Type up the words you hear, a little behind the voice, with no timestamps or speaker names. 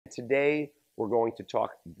Today, we're going to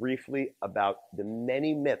talk briefly about the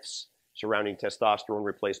many myths surrounding testosterone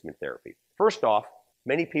replacement therapy. First off,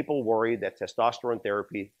 many people worry that testosterone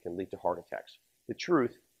therapy can lead to heart attacks. The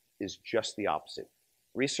truth is just the opposite.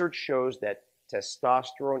 Research shows that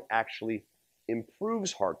testosterone actually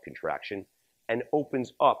improves heart contraction and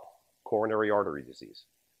opens up coronary artery disease.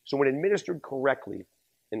 So when administered correctly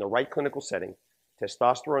in the right clinical setting,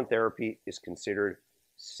 testosterone therapy is considered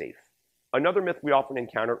safe. Another myth we often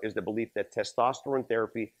encounter is the belief that testosterone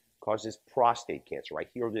therapy causes prostate cancer. I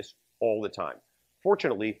hear this all the time.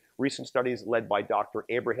 Fortunately, recent studies led by Dr.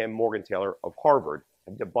 Abraham Morgentaler of Harvard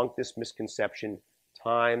have debunked this misconception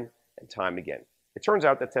time and time again. It turns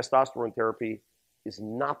out that testosterone therapy is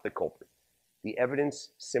not the culprit. The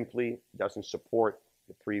evidence simply doesn't support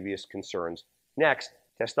the previous concerns. Next,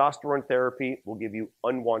 testosterone therapy will give you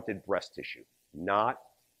unwanted breast tissue, not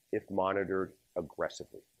if monitored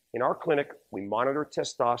aggressively. In our clinic, we monitor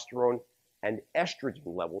testosterone and estrogen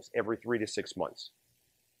levels every 3 to 6 months.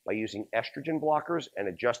 By using estrogen blockers and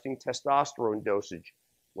adjusting testosterone dosage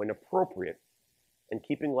when appropriate and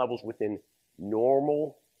keeping levels within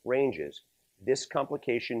normal ranges, this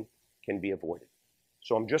complication can be avoided.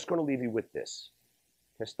 So I'm just going to leave you with this.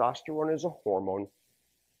 Testosterone is a hormone.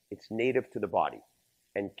 It's native to the body,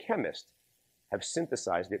 and chemists have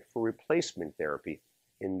synthesized it for replacement therapy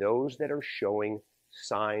in those that are showing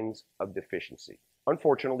signs of deficiency.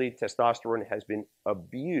 Unfortunately, testosterone has been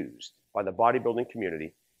abused by the bodybuilding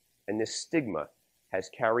community, and this stigma has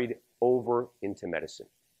carried over into medicine.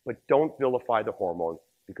 But don't vilify the hormone,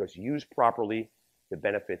 because used properly, the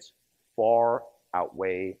benefits far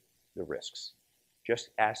outweigh the risks.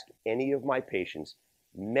 Just ask any of my patients,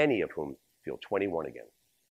 many of whom feel 21 again.